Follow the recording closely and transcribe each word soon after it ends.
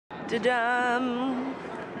Da-dum.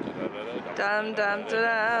 Dum dum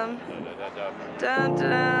da-dum. Dum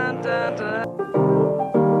da-dum da-dum.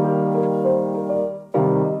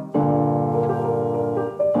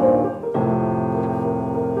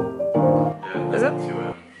 Is it?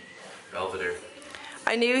 Belvedere.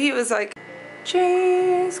 I knew he was like,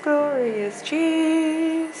 cheese, glorious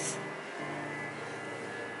cheese.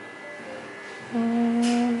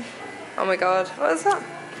 Oh my god, what is that?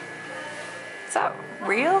 Is that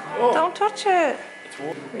real? Oh. Don't touch it. It's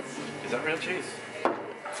warm. Is that real cheese?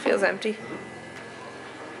 It feels empty.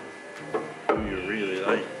 Do you really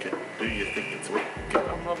like it? Do you think it's wicked?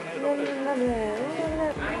 I'm rubbing it on it.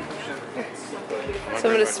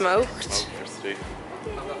 Some of the smoked.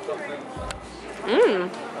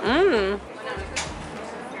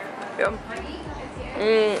 Yum.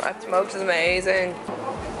 That smoked is amazing.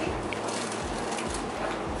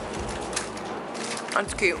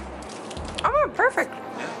 That's cute. Oh, perfect.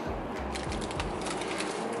 Yeah.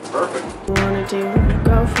 Perfect. Wanted to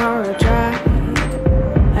go for a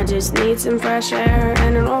drive. I just need some fresh air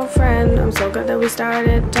and an old friend. I'm so glad that we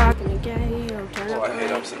started talking again. Oh, I hate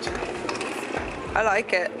Amsterdam. I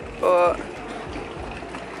like it, but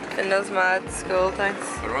in those mad school things.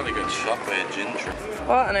 I'd rather get shot by a ginger.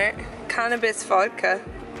 What on earth? Cannabis vodka.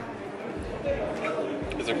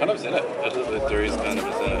 Is there cannabis in it? There is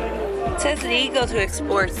cannabis in it. It says legal to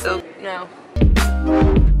export, so no.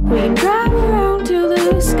 We can drive around to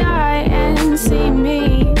the sky and see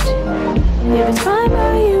me. If it's fine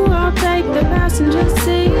by you, I'll take the passenger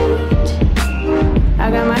seat.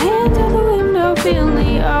 I got my hands out the window, feeling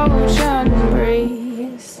the ocean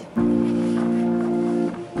breeze.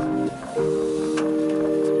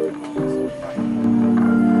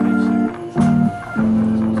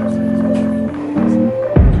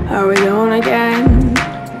 Are we going again?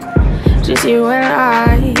 Just you and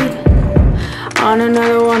I on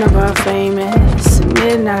another one of our famous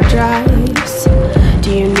midnight drives.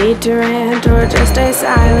 Do you need to rant or just stay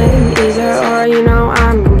silent? Either or, you know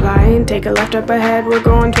I'm compliant. Take a left up ahead, we're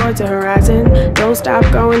going towards the horizon. Don't stop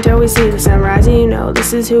going till we see the sun rising. You know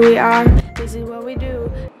this is who we are, this is what we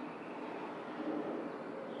do.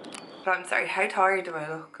 But I'm sorry, how tired do I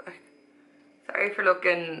look? Like, sorry for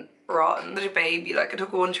looking rotten. Such a baby, like I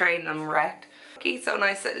took one train and I'm wrecked. It's so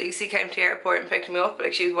nice that Lucie came to the airport and picked me up.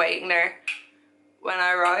 Like she was waiting there when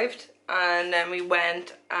I arrived, and then we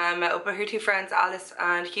went met up with her two friends, Alice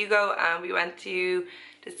and Hugo, and we went to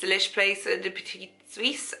this delicious place, the Petit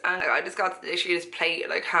Suisse, and I just got literally this plate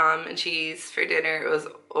like ham and cheese for dinner. It was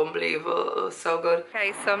unbelievable. It was so good.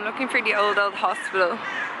 Okay, so I'm looking for the old hospital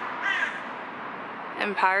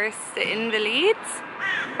in Paris, the Invalides.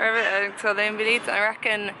 So the Invalides, I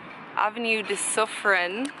reckon Avenue de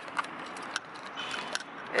Suffren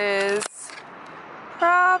is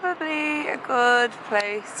probably a good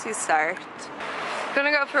place to start. I'm gonna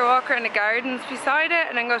go for a walk around the gardens beside it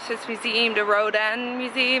and then go to this museum, the Rodin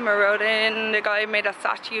Museum, or Rodin, the guy who made that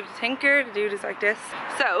statue of the Tinker. The dude is like this.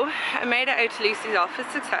 So I made it out to Lucie's office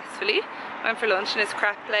successfully. Went for lunch in this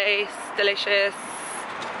crepe place, delicious.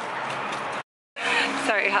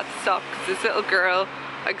 Sorry, I had to stop because this little girl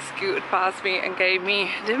like scooted past me and gave me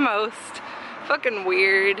the most fucking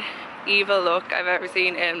weird, evil look I've ever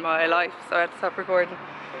seen in my life, so I had to stop recording.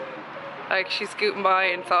 Like, she's scooting by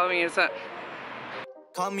and saw me and said,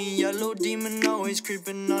 call me yellow demon, always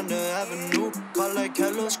creeping on the avenue. Call like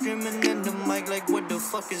hello, screaming in the mic like what the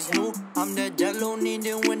fuck is new? I'm that yellow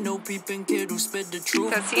needing window peeping kid who spit the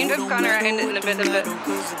truth. So I seem to have gone around in a bit of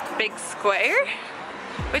a big square,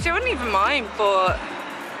 which I wouldn't even mind, but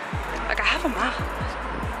like I have a map.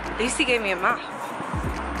 Lucie gave me a map,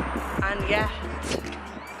 and yet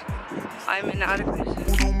I'm inadequate.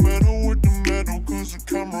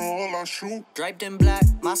 Draped in black,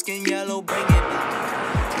 my skin yellow, bring it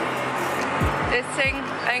back. This thing,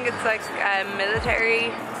 I think it's like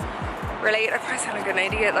military related. I sound like an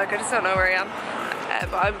idiot, like I just don't know where I am.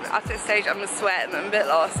 But I'm, at this stage I'm just sweating, I'm a bit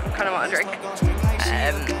lost, I kind of want a drink.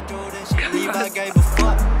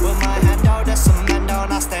 With my hand out, that's a man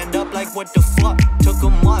down. I stand up like what the fuck. Took a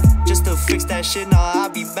month just to fix that shit. Now I'll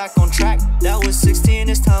be back on track. That was 16,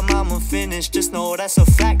 this time I'ma finish. Just know that's a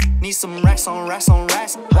fact. Need some racks on racks on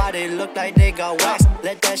racks. Why they look like they got waxed?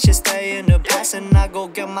 Let that shit stay in the past and I go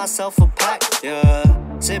get myself a pack.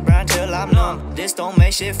 Yeah, sit round till I'm numb. This don't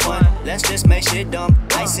make shit fun. Let's just make shit dumb.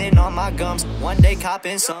 Icing on my gums. One day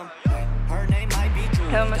copping some. Her name might be Drew.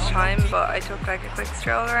 How much time, but I took like a quick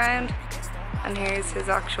stroll around. And here's his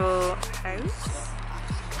actual house.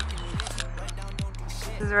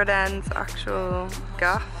 This is Rodin's actual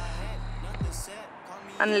gaff.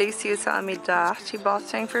 And Lucie was telling me that he bought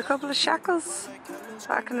thing for a couple of shekels.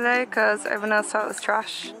 back in the day because everyone else thought it was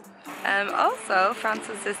trash. Also, France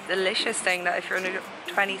has this delicious thing that if you're under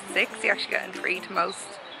 26, you're actually getting free to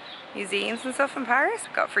most museums and stuff in Paris.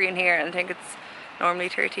 Got free in here, and I think it's normally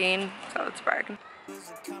 13, so it's a bargain.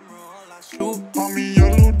 I'm a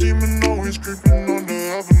yellow demon, always creeping on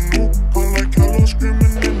the avenue. I'm like hello,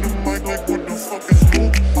 screaming in the mic, like what the fuck is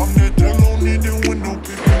new? I'm that jello, need the window,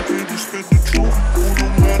 people to spit the truth. Who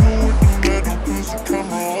don't matter with the metal, cause the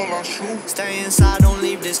camera all I shoot. Stay inside, don't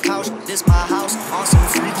leave this couch, this my house, on some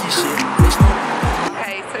freaky shit.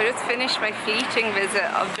 Okay, so I just finished my fleeting visit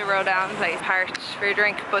of the Rodin place, parked for a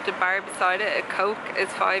drink, but the bar beside it, a Coke, is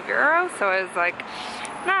 €5, so I was like,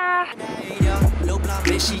 nah.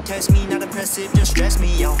 She text me, not impressive, just stress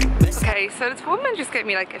me out. Okay, so this woman just gave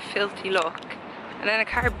me like a filthy look, and then a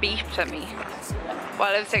car beeped at me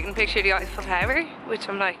while I was taking a picture of the Eiffel Tower, which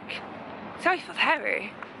I'm like, it's Eiffel Tower?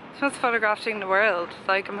 It's the most photographed thing in the world.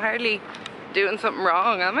 Like, I'm hardly doing something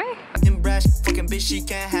wrong, am I? Fucking bitch, she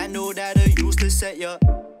can't handle that, I used to set ya.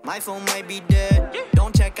 My phone might be dead,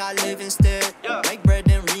 don't check, I live instead. Make bread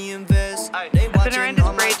and reinvest. I've been around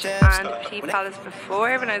this bridge and Petit Palace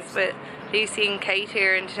before when I was with Lucie and Kate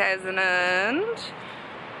here in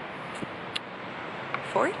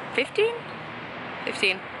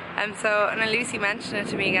 2015. And then Lucie mentioned it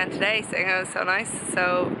to me again today, saying it was so nice,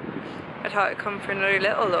 so I thought I'd come for another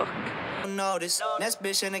little look. Notice, next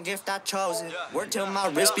bitch and a gift I chose it. Work till my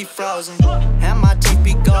wrist be frozen, and my teeth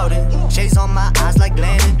be golden. Shades on my eyes like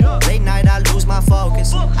Landon. Late night I lose my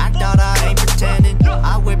focus. Act out, I ain't pretending.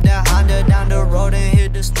 I whip that Honda down the road and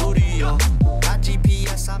hit the studio. Got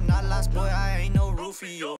GPS, I'm not lost, boy, I ain't no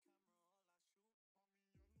Rufio.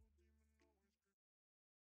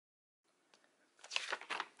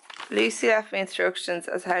 Lucie left me instructions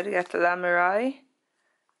as how to get to La Muraille.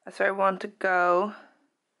 That's where I want to go.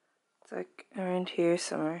 It's like around here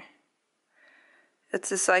somewhere. It's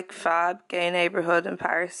this like fab gay neighborhood in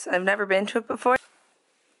Paris. I've never been to it before.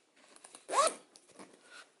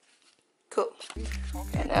 Cool.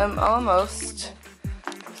 And I'm almost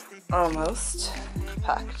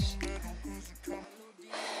packed.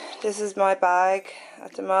 This is my bag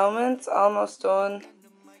at the moment. It's almost done.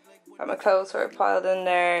 Got my clothes sort of piled in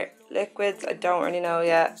there. Liquids, I don't really know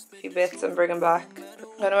yet. A few bits I'm bringing back.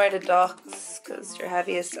 I'm gonna wear the docks because they're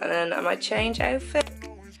heaviest, and then I might change outfit.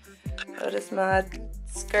 So this mad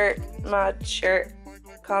skirt, mad shirt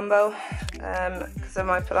combo. Because I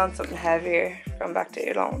might put on something heavier from back to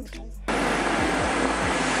Irland.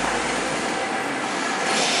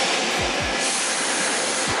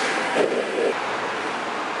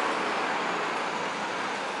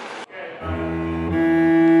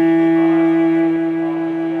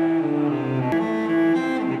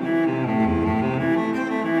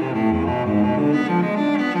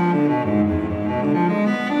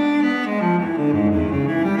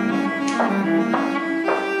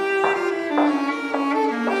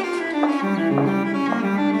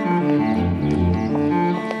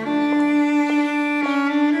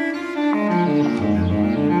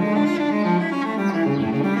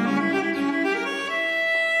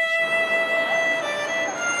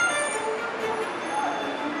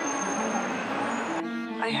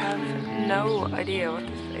 I have no idea what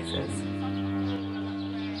this place is.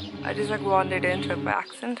 I just like wandered into it by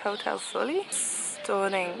accident. Hotel Sully.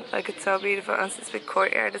 Stunning. Like, it's so beautiful. And it's this big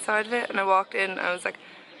courtyard aside of it. And I walked in, I was like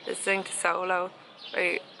listening to Solo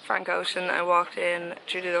by Frank Ocean. I walked in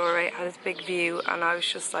through the doorway, had this big view, and I was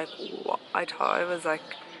just like, what? I thought I was like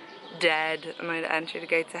dead and I'd entered the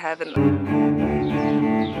gates of heaven.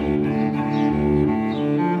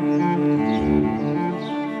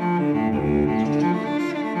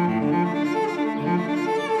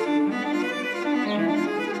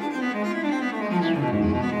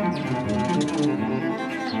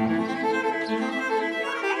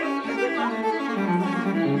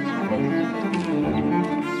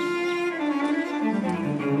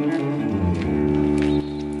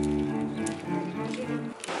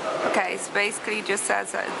 Okay, so basically it just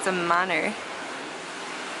says that it's a manor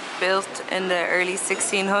built in the early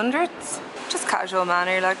 1600s. Just casual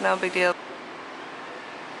manor, like no big deal.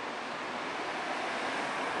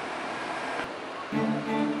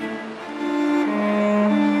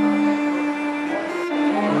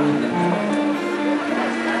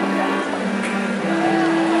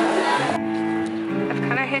 I've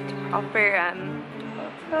kind of hit the proper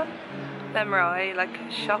La Muraille, like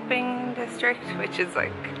shopping district, which is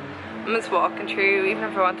like I'm just walking through. Even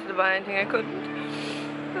if I wanted to buy anything, I couldn't.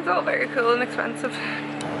 It's all very cool and expensive.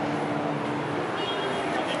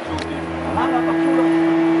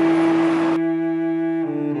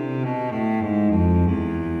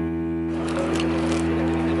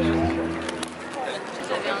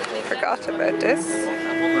 lot about this.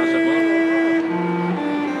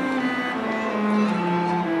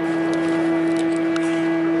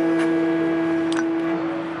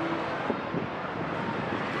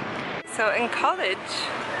 So in college,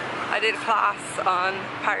 I did a class on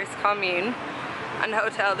Paris Commune and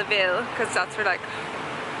Hotel de Ville, because that's where like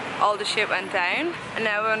all the shit went down. And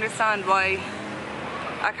now I understand why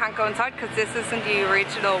I can't go inside, because this isn't the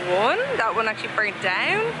original one. That one actually burnt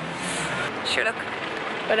down. Sure, look.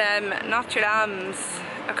 But Notre Dame's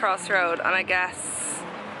across the road, and I guess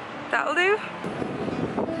that'll do.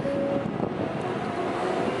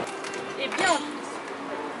 Et bien en plus.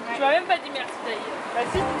 Tu m'as même pas dit merci d'ailleurs. Bah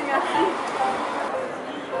si, tu dis merci.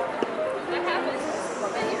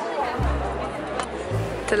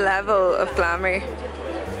 The level of glamour,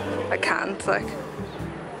 I can't, like.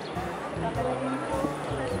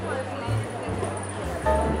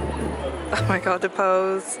 Oh my god, the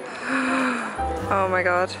pose. Oh my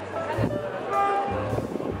god.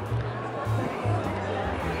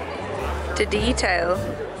 The detail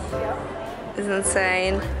is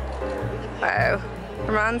insane. Wow.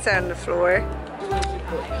 Her man's down the floor.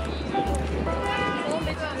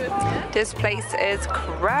 This place is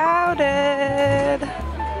crowded.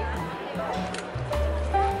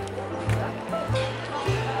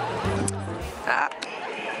 Ah,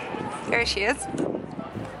 here she is.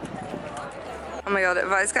 Oh my god, if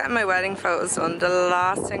I was getting my wedding photos done, the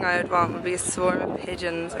last thing I would want would be a swarm of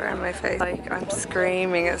pigeons around my face. Like, I'm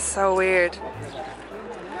screaming, it's so weird.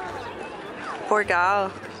 Poor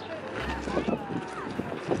gal.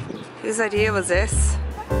 Whose idea was this?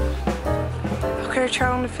 Look at her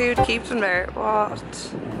throwing the food, keep them there.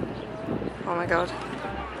 What? Oh my god.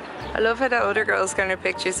 I love how the other girls getting their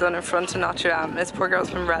pictures done in front of Notre Dame. This poor girl's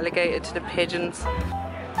been relegated to the pigeons.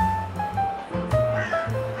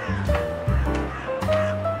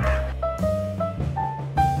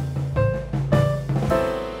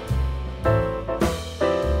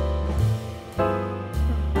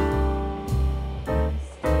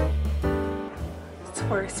 It's the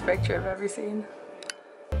worst picture I've ever seen.